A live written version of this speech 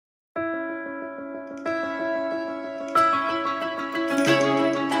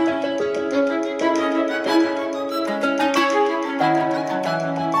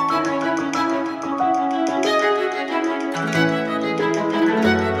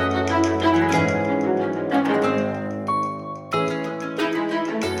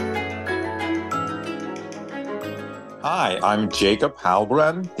Hi, I'm Jacob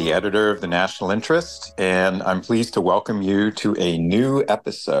Halbrand, the editor of The National Interest, and I'm pleased to welcome you to a new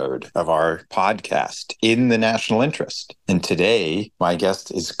episode of our podcast, In the National Interest. And today, my guest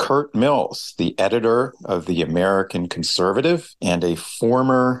is Curt Mills, the editor of The American Conservative and a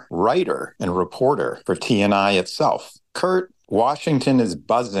former writer and reporter for TNI itself. Curt, Washington is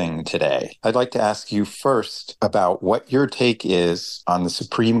buzzing today. I'd like to ask you first about what your take is on the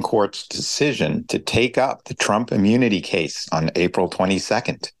Supreme Court's decision to take up the Trump immunity case on April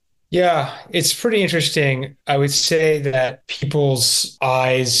 22nd. Yeah, it's pretty interesting. I would say that people's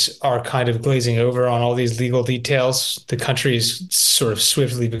eyes are kind of glazing over on all these legal details. The country is sort of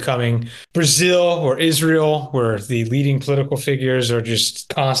swiftly becoming Brazil or Israel, where the leading political figures are just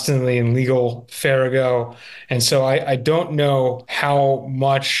constantly in legal farrago. And so I don't know how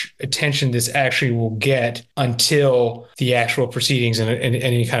much attention this actually will get until the actual proceedings and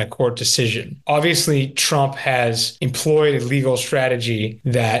any kind of court decision. Obviously, Trump has employed a legal strategy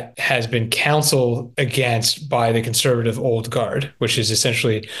that has been counseled against by the conservative old guard, which is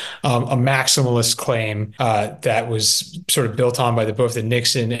essentially a maximalist claim that was sort of built on by both the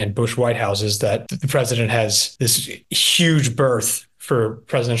Nixon and Bush White Houses, that the president has this huge berth for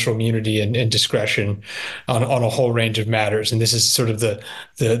presidential immunity and discretion on a whole range of matters. And this is sort of the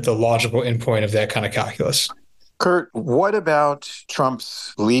logical endpoint of that kind of calculus. Curt, what about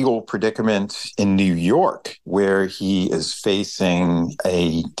Trump's legal predicament in New York, where he is facing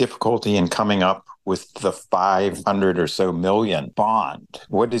a difficulty in coming up with the 500 or so million bond?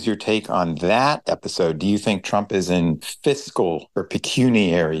 What is your take on that episode? Do you think Trump is in fiscal or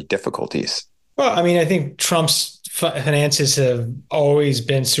pecuniary difficulties? Well, I mean, I think Trump's finances have always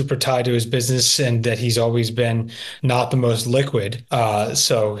been super tied to his business, and that he's always been not the most liquid.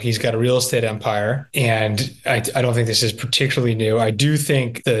 So he's got a real estate empire, and I don't think this is particularly new. I do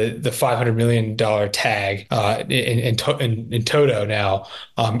think the $500 million tag in toto now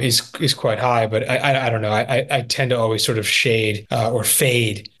is quite high, but I don't know. I tend to always sort of shade or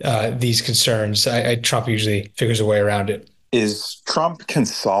fade these concerns. Trump usually figures a way around it. Is Trump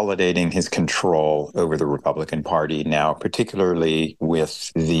consolidating his control over the Republican Party now, particularly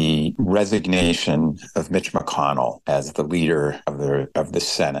with the resignation of Mitch McConnell as the leader of the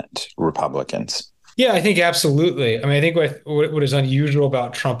Senate Republicans? Yeah, I think absolutely. I mean, I think what is unusual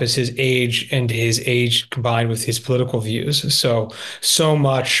about Trump is his age, and his age combined with his political views. So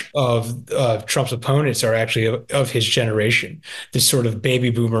much of Trump's opponents are actually of his generation, this sort of baby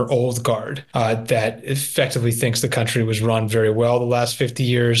boomer old guard that effectively thinks the country was run very well the last 50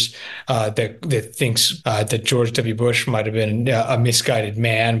 years, that thinks that George W. Bush might have been a misguided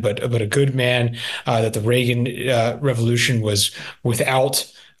man, but a good man, that the Reagan Revolution was without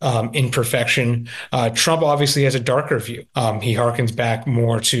imperfection. Trump obviously has a darker view. He harkens back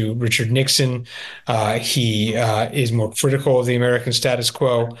more to Richard Nixon. He is more critical of the American status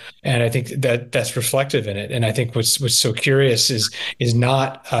quo, and I think that that's reflective in it. And I think what's so curious is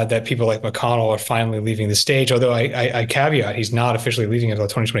not that people like McConnell are finally leaving the stage. Although I caveat, he's not officially leaving until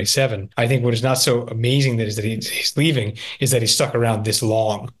 2027. I think what is not so amazing that he's leaving is that he's stuck around this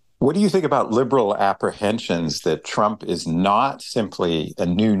long. What do you think about liberal apprehensions that Trump is not simply a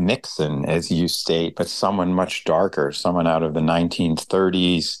new Nixon, as you state, but someone much darker, someone out of the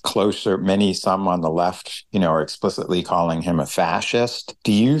 1930s, closer, some on the left, are explicitly calling him a fascist?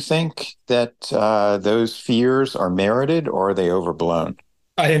 Do you think that those fears are merited, or are they overblown?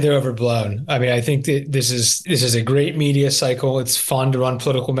 I think they're overblown. I mean, I think that this is a great media cycle. It's fun to run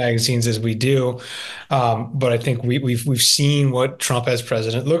political magazines as we do, but I think we've seen what Trump as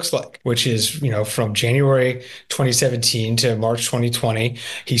president looks like, which is from January 2017 to March 2020.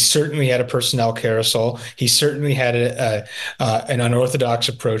 He certainly had a personnel carousel. He certainly had an unorthodox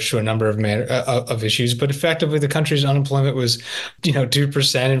approach to a number of issues. But effectively, the country's unemployment was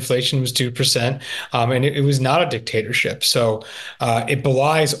 2%, inflation was 2%, and it was not a dictatorship. So it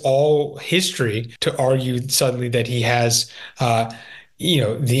belies all history to argue suddenly that he has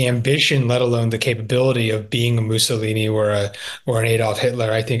the ambition, let alone the capability of being a Mussolini or an Adolf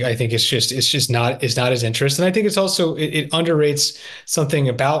Hitler. I think it's just not his interest. And I think it underrates something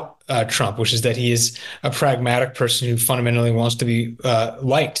about Trump, which is that he is a pragmatic person who fundamentally wants to be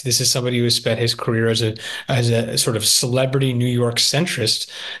liked. This is somebody who has spent his career as a sort of celebrity New York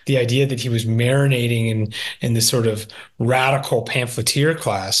centrist. The idea that he was marinating in this sort of radical pamphleteer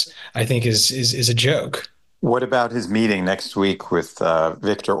class, I think is a joke. What about his meeting next week with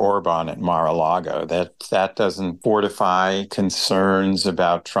Viktor Orban at Mar-a-Lago? That doesn't fortify concerns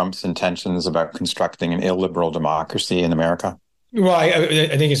about Trump's intentions about constructing an illiberal democracy in America? Well, I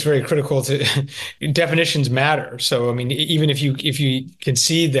think it's very critical to definitions matter. So, I mean, even if you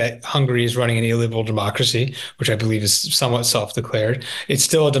concede that Hungary is running an illiberal democracy, which I believe is somewhat self-declared, it's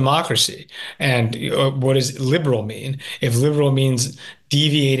still a democracy. And what does liberal mean? If liberal means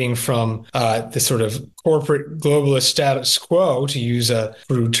deviating from the sort of corporate globalist status quo, to use a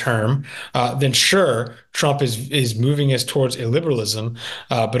crude term, then sure, Trump is moving us towards illiberalism.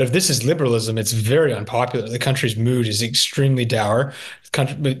 But if this is liberalism, it's very unpopular. The country's mood is extremely dour. A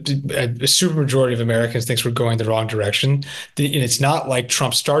supermajority of Americans thinks we're going the wrong direction. It's not like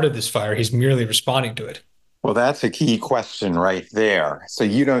Trump started this fire. He's merely responding to it. Well, that's a key question right there. So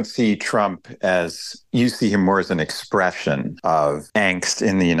you don't see Trump as, you see him more as an expression of angst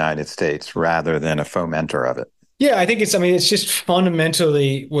in the United States rather than a fomenter of it. Yeah, I mean, it's just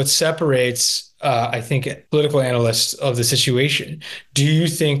fundamentally what separates, I think, political analysts of the situation. Do you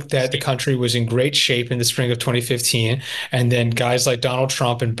think that the country was in great shape in the spring of 2015, and then guys like Donald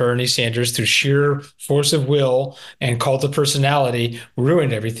Trump and Bernie Sanders, through sheer force of will and cult of personality,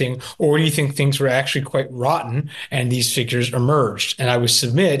 ruined everything? Or do you think things were actually quite rotten and these figures emerged? And I would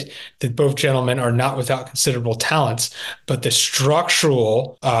submit that both gentlemen are not without considerable talents, but the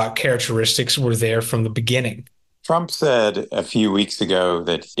structural characteristics were there from the beginning. Trump said a few weeks ago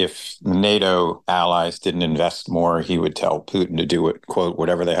that if NATO allies didn't invest more, he would tell Putin to do it, quote,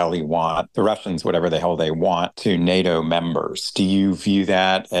 whatever the hell he want, the Russians, whatever the hell they want to NATO members. Do you view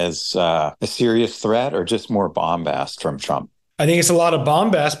that as a serious threat or just more bombast from Trump? I think it's a lot of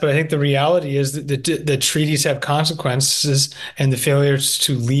bombast, but I think the reality is that the treaties have consequences, and the failures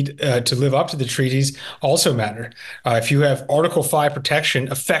to live up to the treaties also matter. If you have Article 5 protection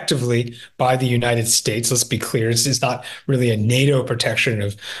effectively by the United States, let's be clear, it's not really a NATO protection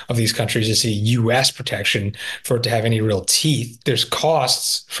of these countries; it's a U.S. protection for it to have any real teeth. There's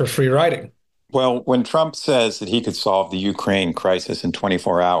costs for free riding. Well, when Trump says that he could solve the Ukraine crisis in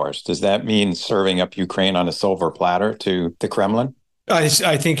 24 hours, does that mean serving up Ukraine on a silver platter to the Kremlin? I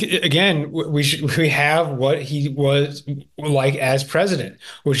think again we have what he was like as president,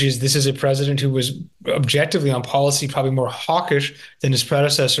 which is this is a president who was objectively on policy probably more hawkish than his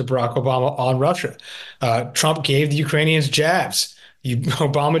predecessor Barack Obama on Russia. Trump gave the Ukrainians jabs.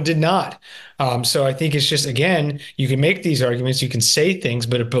 Obama did not. So I think it's just, again, you can make these arguments, you can say things,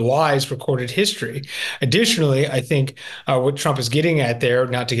 but it belies recorded history. Additionally, I think what Trump is getting at there,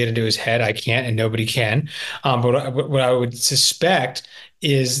 not to get into his head, I can't and nobody can, but what I would suspect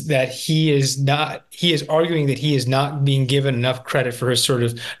is that he is arguing that he is not being given enough credit for his sort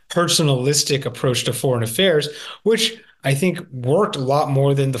of personalistic approach to foreign affairs, which I think worked a lot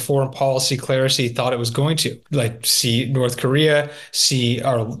more than the foreign policy clerisy thought it was going to. Like, see North Korea, see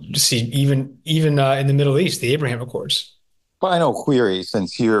even in the Middle East, the Abraham Accords. Final query,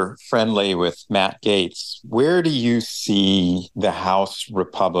 since you're friendly with Matt Gaetz, where do you see the House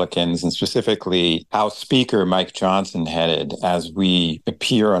Republicans and specifically House Speaker Mike Johnson headed as we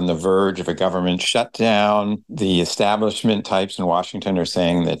appear on the verge of a government shutdown? The establishment types in Washington are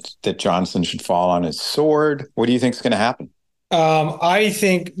saying that Johnson should fall on his sword. What do you think is going to happen? I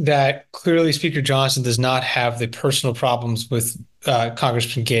think that clearly Speaker Johnson does not have the personal problems with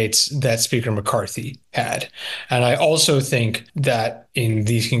Congressman Gaetz that Speaker McCarthy had. And I also think that in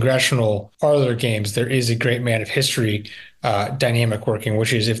these congressional parlor games, there is a great man of history dynamic working,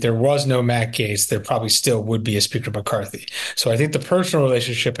 which is if there was no Matt Gaetz, there probably still would be a Speaker McCarthy. So I think the personal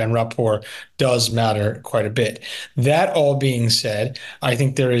relationship and rapport does matter quite a bit. That all being said, I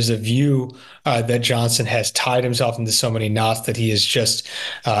think there is a view that Johnson has tied himself into so many knots that he is just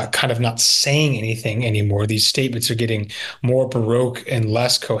kind of not saying anything anymore. These statements are getting more baroque and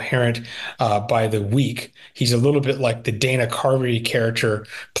less coherent by the week. He's a little bit like the Dana Carvey character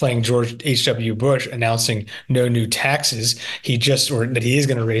playing George H.W. Bush announcing no new taxes. Or that he is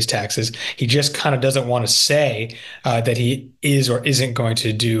going to raise taxes. He just kind of doesn't want to say that he is or isn't going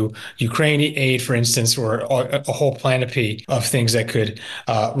to do Ukraine aid, for instance, or a whole panoply of things that could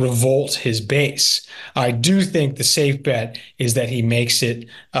revolt his base. I do think the safe bet is that he makes it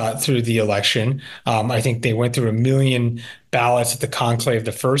through the election. I think they went through 1 million ballots at the conclave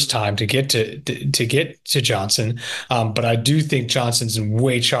the first time to get to Johnson, but I do think Johnson's in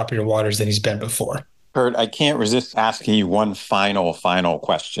way choppier waters than he's been before. Curt, I can't resist asking you one final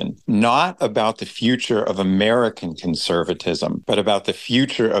question, not about the future of American conservatism, but about the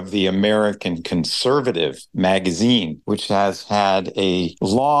future of the American Conservative magazine, which has had a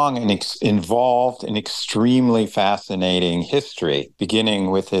long and involved and extremely fascinating history,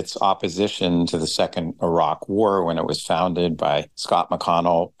 beginning with its opposition to the Second Iraq War when it was founded by Scott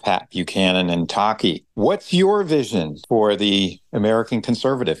McConnell, Pat Buchanan, and Taki. What's your vision for the American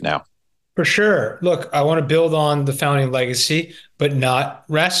Conservative now? For sure. Look, I want to build on the founding legacy, but not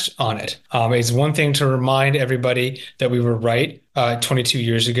rest on it. It's one thing to remind everybody that we were right 22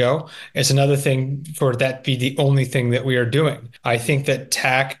 years ago. It's another thing for that be the only thing that we are doing. I think that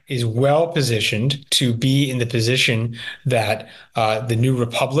TAC is well positioned to be in the position that the New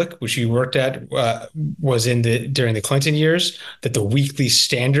Republic, which you worked at, was in during the Clinton years, that the Weekly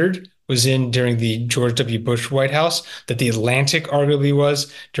Standard was in during the George W. Bush White House, that the Atlantic arguably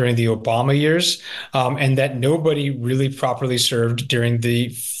was during the Obama years, and that nobody really properly served during the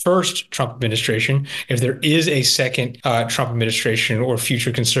first Trump administration. If there is a second Trump administration or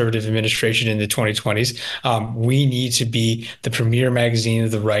future conservative administration in the 2020s, we need to be the premier magazine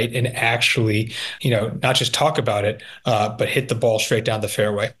of the right and actually, not just talk about it, but hit the ball straight down the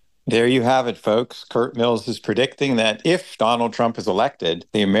fairway. There you have it, folks. Curt Mills is predicting that if Donald Trump is elected,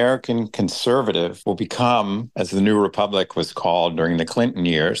 the American Conservative will become, as the New Republic was called during the Clinton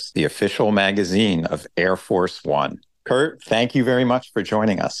years, the official magazine of Air Force One. Curt, thank you very much for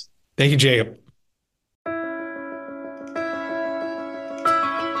joining us. Thank you, Jacob.